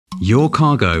Your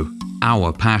cargo,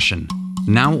 our passion,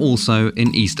 now also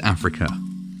in East Africa.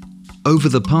 Over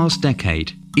the past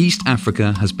decade, East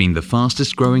Africa has been the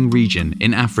fastest growing region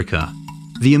in Africa.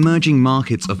 The emerging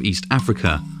markets of East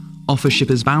Africa offer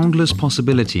shippers boundless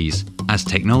possibilities as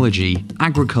technology,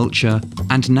 agriculture,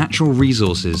 and natural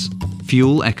resources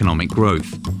fuel economic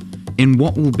growth in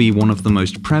what will be one of the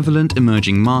most prevalent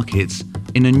emerging markets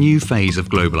in a new phase of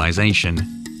globalization.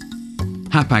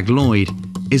 Hapag-Lloyd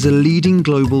is a leading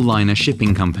global liner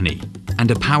shipping company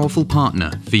and a powerful partner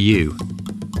for you.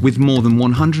 With more than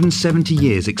 170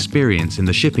 years' experience in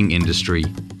the shipping industry,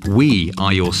 we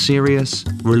are your serious,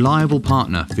 reliable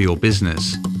partner for your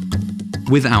business.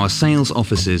 With our sales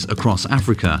offices across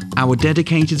Africa, our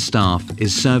dedicated staff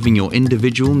is serving your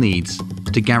individual needs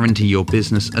to guarantee your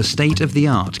business a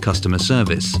state-of-the-art customer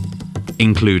service,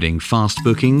 including fast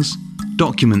bookings,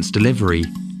 documents delivery,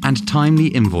 and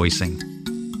timely invoicing.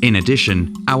 In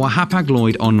addition, our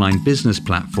Hapag-Lloyd online business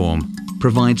platform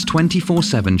provides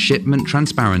 24/7 shipment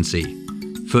transparency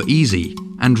for easy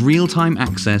and real-time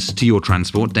access to your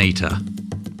transport data.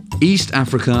 East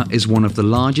Africa is one of the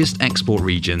largest export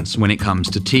regions when it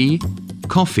comes to tea,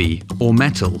 coffee or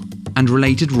metal, and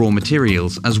related raw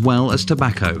materials as well as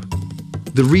tobacco.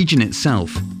 The region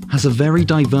itself has a very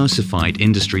diversified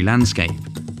industry landscape,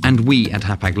 and we at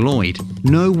Hapag-Lloyd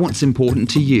know what's important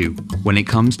to you when it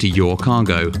comes to your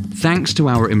cargo. Thanks to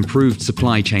our improved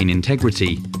supply chain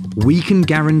integrity, we can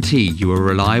guarantee you a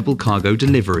reliable cargo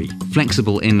delivery,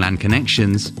 flexible inland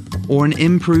connections, or an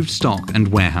improved stock and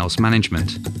warehouse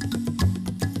management.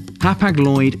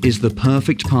 Hapag-Lloyd is the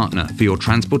perfect partner for your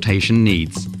transportation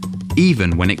needs,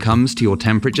 even when it comes to your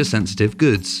temperature-sensitive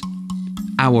goods.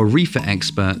 Our reefer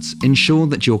experts ensure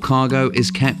that your cargo is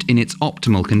kept in its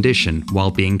optimal condition while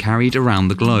being carried around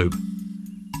the globe.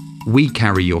 We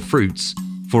carry your fruits,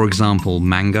 for example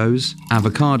mangoes,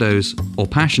 avocados, or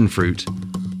passion fruit,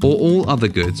 or all other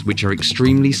goods which are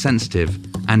extremely sensitive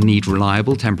and need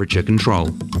reliable temperature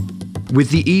control. With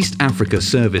the East Africa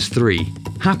Service 3,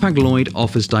 Hapag-Lloyd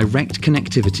offers direct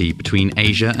connectivity between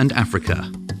Asia and Africa.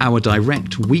 Our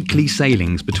direct weekly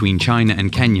sailings between China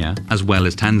and Kenya, as well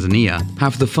as Tanzania,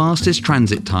 have the fastest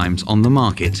transit times on the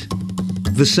market.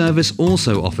 The service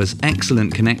also offers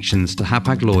excellent connections to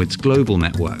Hapag-Lloyd's global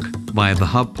network via the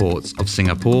hub ports of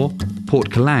Singapore,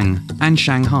 Port Kelang and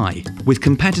Shanghai, with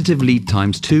competitive lead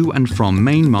times to and from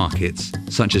main markets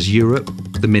such as Europe,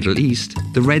 the Middle East,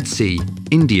 the Red Sea,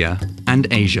 India and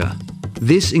Asia.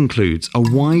 This includes a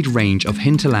wide range of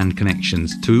hinterland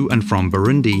connections to and from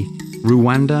Burundi,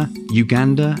 Rwanda,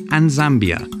 Uganda and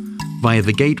Zambia via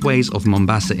the gateways of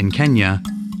Mombasa in Kenya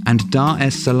and Dar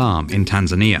es Salaam in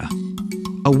Tanzania.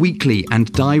 A weekly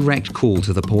and direct call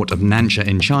to the port of Nansha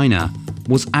in China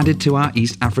was added to our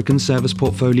East African service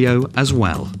portfolio as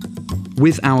well.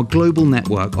 With our global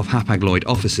network of Hapag-Lloyd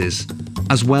offices,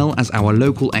 as well as our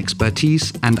local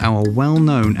expertise and our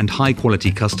well-known and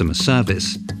high-quality customer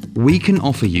service, we can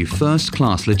offer you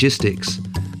first-class logistics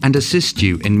and assist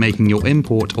you in making your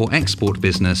import or export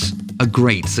business a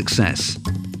great success.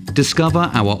 Discover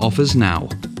our offers now.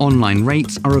 Online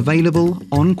rates are available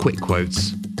on Quick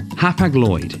Quotes.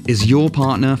 Hapag-Lloyd is your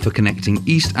partner for connecting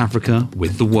East Africa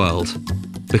with the world,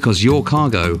 because your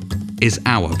cargo is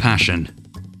our passion.